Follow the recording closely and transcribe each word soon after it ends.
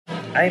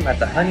I am at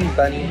the Honey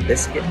Bunny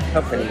Biscuit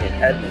Company in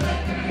Edmond,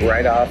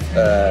 right off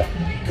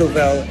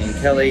Covell and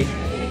Kelly,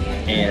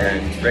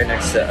 and right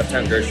next to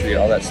Uptown Grocery,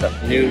 all that stuff.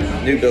 New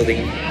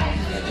building.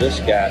 I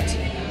just got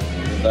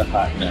the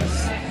hot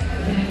mess.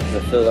 I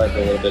feel like a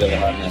little bit of a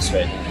hot mess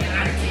right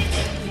now.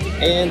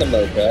 And a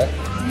mocha.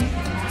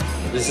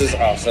 This is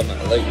awesome.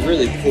 Like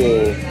really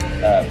cool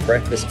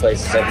breakfast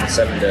place. It's open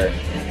 7 to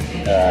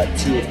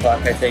 2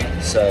 o'clock, I think.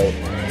 So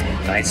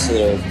nice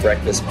little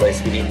breakfast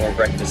place. We need more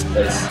breakfast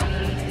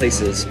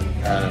places.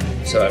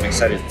 So I'm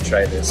excited to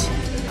try this.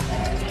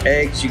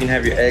 Eggs, you can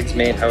have your eggs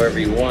made however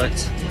you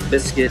want.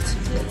 Biscuit,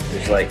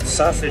 there's like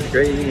sausage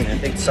gravy and I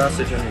think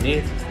sausage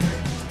underneath.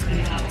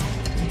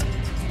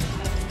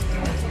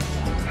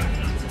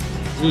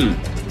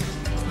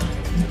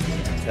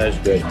 That's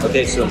good.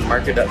 Okay, so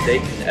market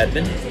update in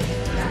Edmond.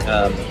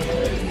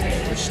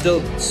 We're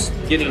still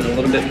getting a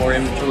little bit more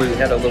inventory. We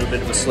had a little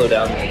bit of a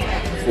slowdown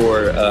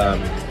for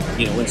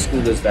when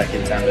school goes back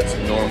in town. That's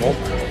normal.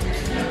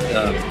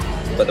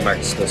 But the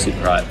market's still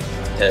super hot.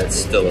 It's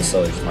still a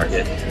seller's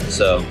market.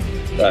 So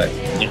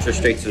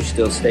interest rates are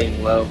still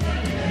staying low,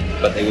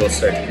 but they will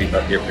start to creep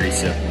up here pretty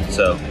soon.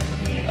 So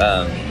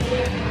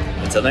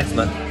until next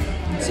month,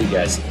 see you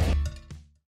guys.